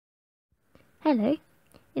Hello!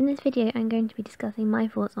 In this video I'm going to be discussing my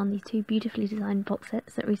thoughts on these two beautifully designed box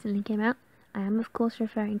sets that recently came out. I am of course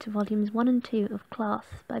referring to volumes 1 and 2 of Class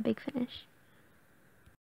by Big Finish.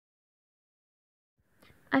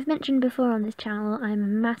 I've mentioned before on this channel I'm a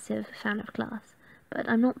massive fan of Class, but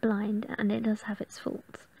I'm not blind and it does have its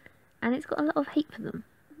faults. And it's got a lot of hate for them.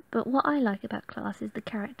 But what I like about Class is the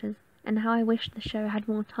characters, and how I wish the show had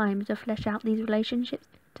more time to flesh out these relationships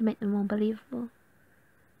to make them more believable.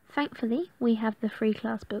 Thankfully, we have the free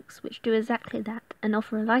Class books, which do exactly that and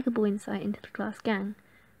offer a likeable insight into the Class gang,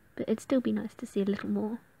 but it'd still be nice to see a little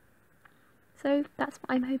more. So that's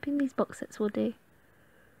what I'm hoping these box sets will do.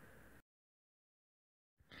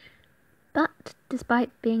 But, despite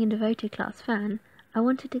being a devoted Class fan, I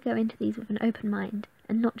wanted to go into these with an open mind,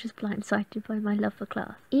 and not just blindsided by my love for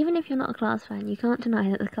Class. Even if you're not a Class fan, you can't deny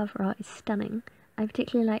that the cover art is stunning. I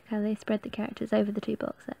particularly like how they spread the characters over the two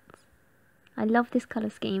box sets. I love this colour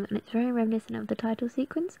scheme, and it's very reminiscent of the title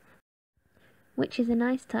sequence, which is a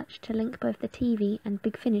nice touch to link both the TV and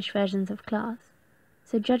Big Finish versions of Class.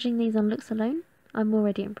 So judging these on looks alone, I'm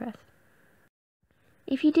already impressed.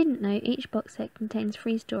 If you didn't know, each box set contains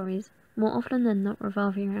 3 stories, more often than not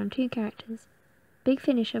revolving around 2 characters. Big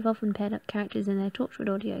Finish have often paired up characters in their Torchwood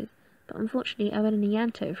audios, but unfortunately Owen and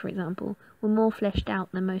Ianto, for example, were more fleshed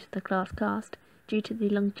out than most of the Class cast due to the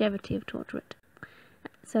longevity of Torchwood,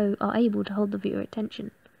 so are able to hold the viewer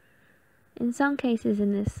attention. In some cases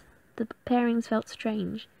in this, the pairings felt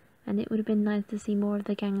strange, and it would have been nice to see more of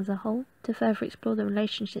the gang as a whole, to further explore the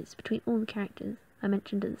relationships between all the characters I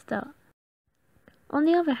mentioned at the start. On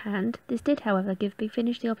the other hand, this did however give Big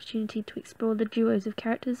Finish the opportunity to explore the duos of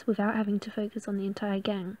characters without having to focus on the entire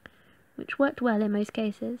gang, which worked well in most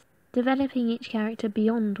cases, developing each character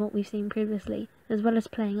beyond what we've seen previously, as well as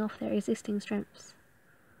playing off their existing strengths.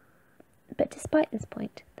 But despite this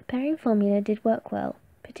point, the pairing formula did work well,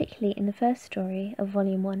 particularly in the first story of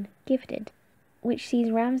Volume 1, Gifted, which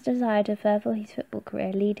sees Ram's desire to further his football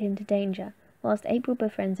career lead him to danger, whilst April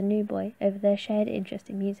befriends a new boy over their shared interest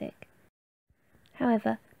in music.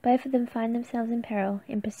 However, both of them find themselves in peril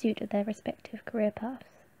in pursuit of their respective career paths.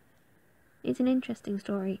 It's an interesting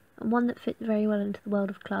story, and one that fits very well into the world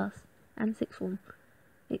of Class and Sixth Form,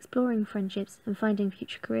 exploring friendships and finding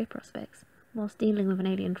future career prospects, whilst dealing with an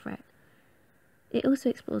alien threat. It also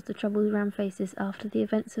explores the troubles Ram faces after the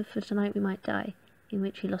events of For Tonight We Might Die, in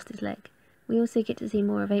which he lost his leg. We also get to see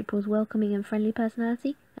more of April's welcoming and friendly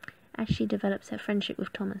personality as she develops her friendship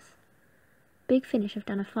with Thomas. Big Finish have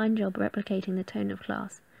done a fine job replicating the tone of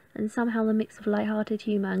Class, and somehow the mix of light-hearted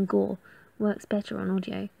humour and gore works better on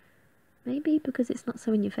audio. Maybe because it's not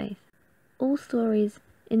so in your face. All stories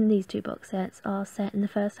in these 2 box sets are set in the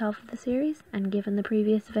first half of the series, and given the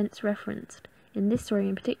previous events referenced, in this story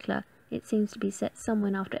in particular, it seems to be set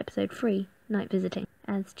somewhere after episode 3, Night Visiting,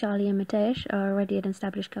 as Charlie and Mateusz are already an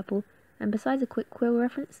established couple, and besides a quick Quill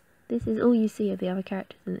reference, this is all you see of the other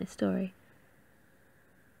characters in this story.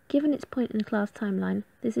 Given its point in the Class timeline,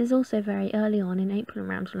 this is also very early on in April and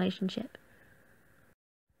Ram's relationship.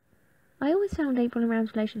 I always found April and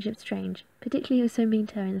Ram's relationship strange, particularly he was so mean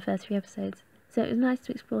to her in the first few episodes, so it was nice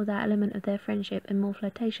to explore that element of their friendship and more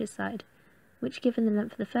flirtatious side, which given the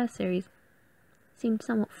length of the first series, seemed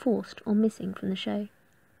somewhat forced or missing from the show.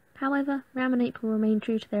 However, Ram and April remain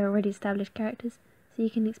true to their already established characters, so you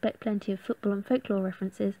can expect plenty of football and folklore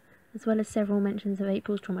references, as well as several mentions of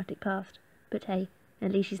April's traumatic past. But hey,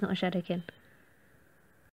 at least she's not a Shadowkin.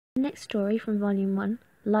 The next story from Volume 1,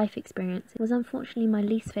 Life Experience, was unfortunately my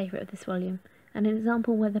least favourite of this volume, and an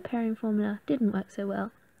example where the pairing formula didn't work so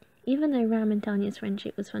well. Even though Ram and Tanya's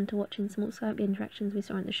friendship was fun to watch in small Skype interactions we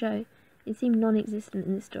saw in the show, it seemed non-existent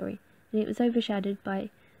in this story, and it was overshadowed by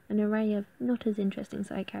an array of not as interesting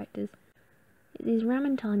side characters. It is Ram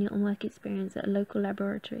and Tanya on work experience at a local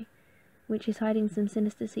laboratory, which is hiding some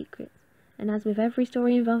sinister secrets, and as with every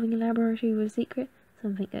story involving a laboratory with a secret,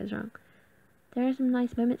 something goes wrong. There are some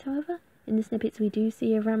nice moments, however, in the snippets we do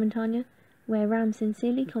see of Ram and Tanya, where Ram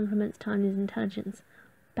sincerely compliments Tanya's intelligence,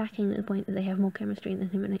 backing the point that they have more chemistry than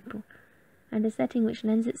him and April, and a setting which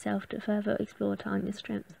lends itself to further explore Tanya's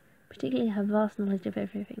strengths, particularly her vast knowledge of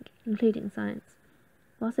everything, including science.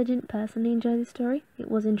 Whilst I didn't personally enjoy this story, it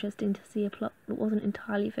was interesting to see a plot that wasn't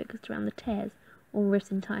entirely focused around the tears or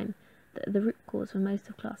rifts in time that are the root cause for most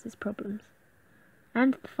of Class's problems.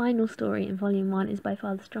 And the final story in Volume 1 is by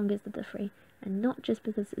far the strongest of the 3, and not just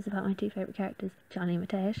because it's about my 2 favourite characters, Charlie and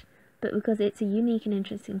Mateusz, but because it's a unique and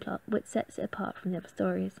interesting plot which sets it apart from the other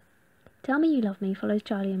stories. Tell Me You Love Me follows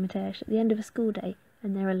Charlie and Mateusz at the end of a school day,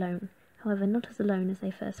 and they're alone. However, not as alone as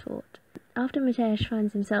they first thought. After Mateusz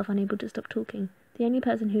finds himself unable to stop talking, the only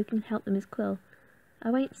person who can help them is Quill, I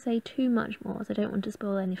won't say too much more as I don't want to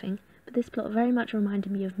spoil anything, but this plot very much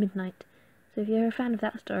reminded me of Midnight, so if you're a fan of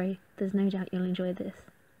that story, there's no doubt you'll enjoy this.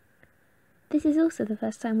 This is also the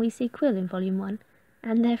first time we see Quill in Volume 1,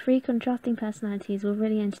 and their three contrasting personalities were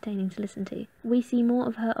really entertaining to listen to. We see more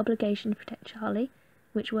of her obligation to protect Charlie,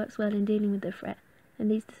 which works well in dealing with the threat, and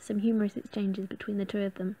leads to some humorous exchanges between the two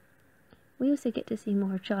of them. We also get to see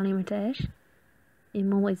more of Charlie and Matej, in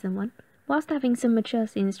more ways than one. Whilst having some mature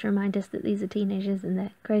scenes to remind us that these are teenagers and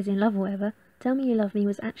they're crazy in love or whatever, Tell Me You Love Me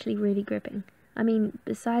was actually really gripping. I mean,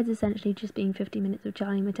 besides essentially just being 50 minutes of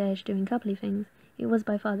Charlie and Matej doing coupley things, it was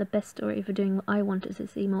by far the best story for doing what I wanted to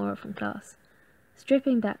see more of from Class.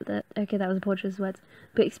 Stripping back the, okay that was a poor choice of words,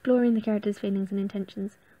 but exploring the characters' feelings and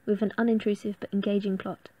intentions with an unintrusive but engaging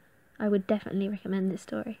plot, I would definitely recommend this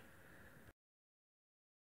story.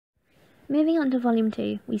 Moving on to Volume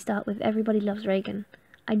 2, we start with Everybody Loves Reagan.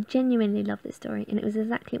 I genuinely love this story, and it was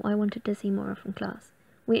exactly what I wanted to see more of from Class.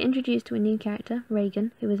 We're introduced to a new character,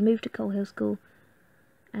 Reagan, who has moved to Coal Hill School,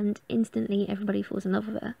 and instantly everybody falls in love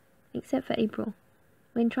with her, except for April.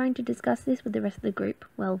 When trying to discuss this with the rest of the group,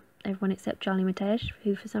 well, everyone except Charlie and Matej,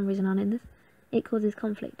 who for some reason aren't in this, it causes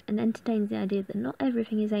conflict and entertains the idea that not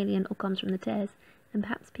everything is alien or comes from the tears, and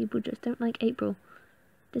perhaps people just don't like April.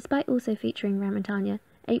 Despite also featuring Ram and Tanya,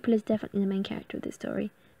 April is definitely the main character of this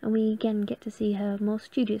story, and we again get to see her more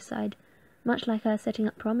studious side. Much like her setting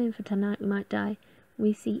up prom in For Tonight We Might Die,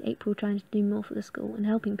 we see April trying to do more for the school and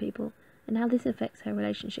helping people, and how this affects her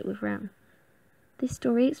relationship with Ram. This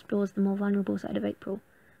story explores the more vulnerable side of April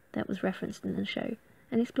that was referenced in the show,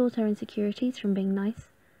 and explores her insecurities from being nice,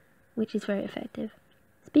 which is very effective.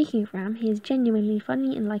 Speaking of Ram, he is genuinely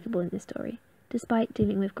funny and likeable in this story, despite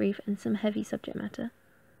dealing with grief and some heavy subject matter,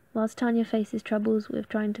 whilst Tanya faces troubles with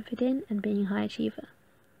trying to fit in and being a high achiever.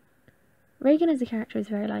 Reagan as a character is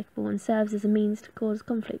very likeable and serves as a means to cause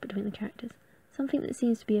conflict between the characters, something that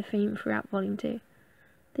seems to be a theme throughout Volume 2.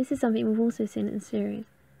 This is something we've also seen in the series,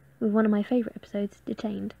 with one of my favourite episodes,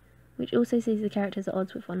 Detained, which also sees the characters at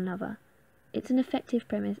odds with one another. It's an effective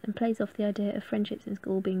premise and plays off the idea of friendships in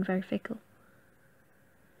school being very fickle.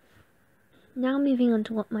 Now moving on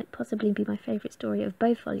to what might possibly be my favourite story of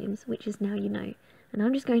both volumes, which is Now You Know, and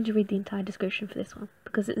I'm just going to read the entire description for this one,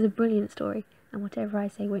 because it's a brilliant story, and whatever I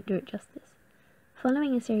say won't do it justice.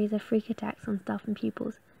 Following a series of freak attacks on staff and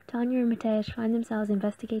pupils, Tanya and Matej find themselves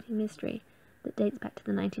investigating a mystery that dates back to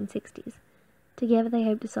the 1960s. Together they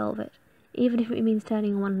hope to solve it, even if it means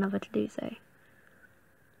turning on one another to do so.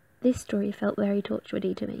 This story felt very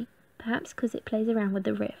torturedy to me, perhaps because it plays around with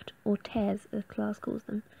the rift, or tears as Class calls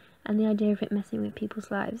them, and the idea of it messing with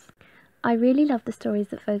people's lives. I really love the stories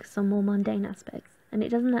that focus on more mundane aspects, and it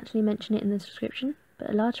doesn't actually mention it in the description,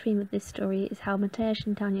 but a large theme of this story is how Matej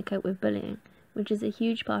and Tanya cope with bullying, which is a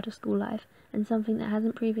huge part of school life and something that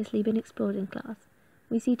hasn't previously been explored in Class.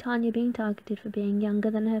 We see Tanya being targeted for being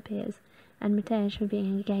younger than her peers, and Matej for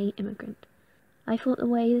being a gay immigrant. I thought the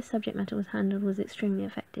way the subject matter was handled was extremely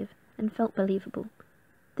effective, and felt believable.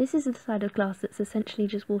 This is the side of Class that's essentially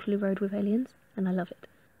just Waterloo Road with aliens, and I love it.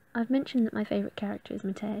 I've mentioned that my favourite character is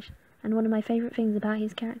Matej, and one of my favourite things about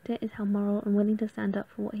his character is how moral and willing to stand up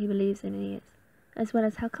for what he believes in he is, as well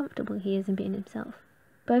as how comfortable he is in being himself.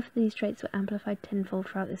 Both of these traits were amplified tenfold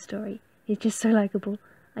throughout this story. He's just so likeable.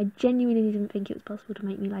 I genuinely didn't think it was possible to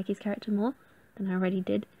make me like his character more than I already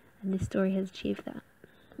did, and this story has achieved that.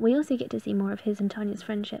 We also get to see more of his and Tanya's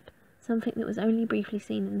friendship, something that was only briefly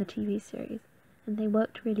seen in the TV series, and they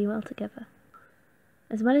worked really well together.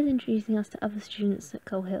 As well as introducing us to other students at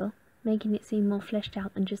Coal Hill, making it seem more fleshed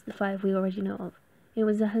out than just the 5 we already know of, it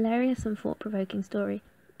was a hilarious and thought-provoking story,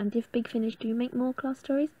 and if Big Finish do make more Class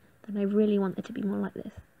stories, then I really want there to be more like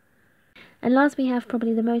this. And last we have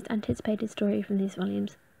probably the most anticipated story from these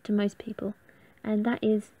volumes, to most people, and that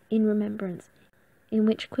is In Remembrance, in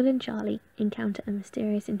which Quill and Charlie encounter a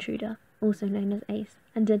mysterious intruder, also known as Ace,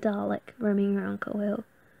 and a Dalek roaming around Coal Hill.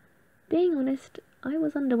 Being honest, I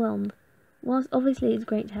was underwhelmed. Whilst obviously it's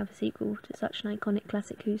great to have a sequel to such an iconic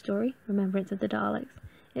classic Who story, Remembrance of the Daleks,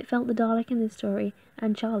 it felt the Dalek in this story,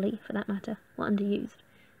 and Charlie for that matter, were underused.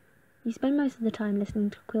 You spend most of the time listening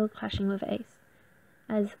to Quill clashing with Ace,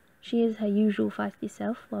 as she is her usual feisty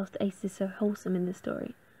self, whilst Ace is so wholesome in this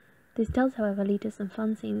story. This does, however, lead to some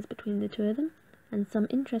fun scenes between the two of them, and some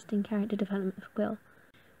interesting character development for Quill.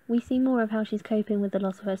 We see more of how she's coping with the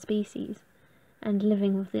loss of her species, and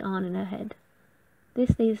living with the Arn in her head.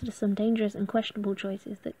 This leads to some dangerous and questionable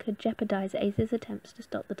choices that could jeopardise Ace's attempts to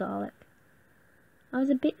stop the Dalek. I was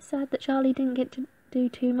a bit sad that Charlie didn't get to do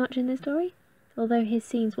too much in this story, although his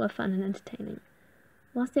scenes were fun and entertaining.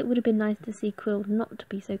 Whilst it would have been nice to see Quill not to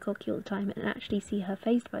be so cocky all the time and actually see her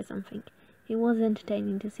faced by something, it was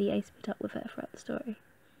entertaining to see Ace put up with her throughout the story.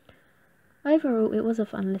 Overall, it was a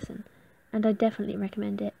fun listen, and I definitely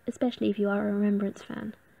recommend it, especially if you are a Remembrance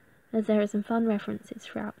fan, as there are some fun references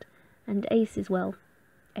throughout, and Ace is, well,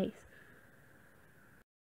 Ace.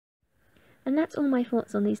 And that's all my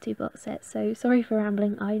thoughts on these two box sets, so sorry for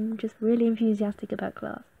rambling, I'm just really enthusiastic about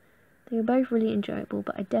Glass. They were both really enjoyable,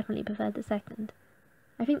 but I definitely preferred the second.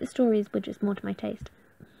 I think the stories were just more to my taste,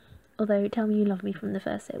 although Tell Me You Love Me from the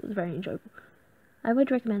first set was very enjoyable. I would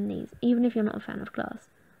recommend these, even if you're not a fan of Glass.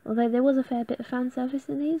 Although there was a fair bit of fan service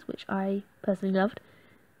in these, which I personally loved,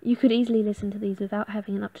 you could easily listen to these without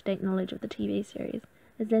having an up-to-date knowledge of the TV series,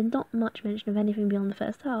 as there's not much mention of anything beyond the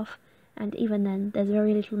first half, and even then, there's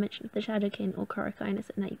very little mention of the Shadowkin or Korakynus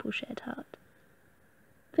and April's shared heart.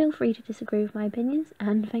 Feel free to disagree with my opinions,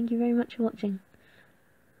 and thank you very much for watching.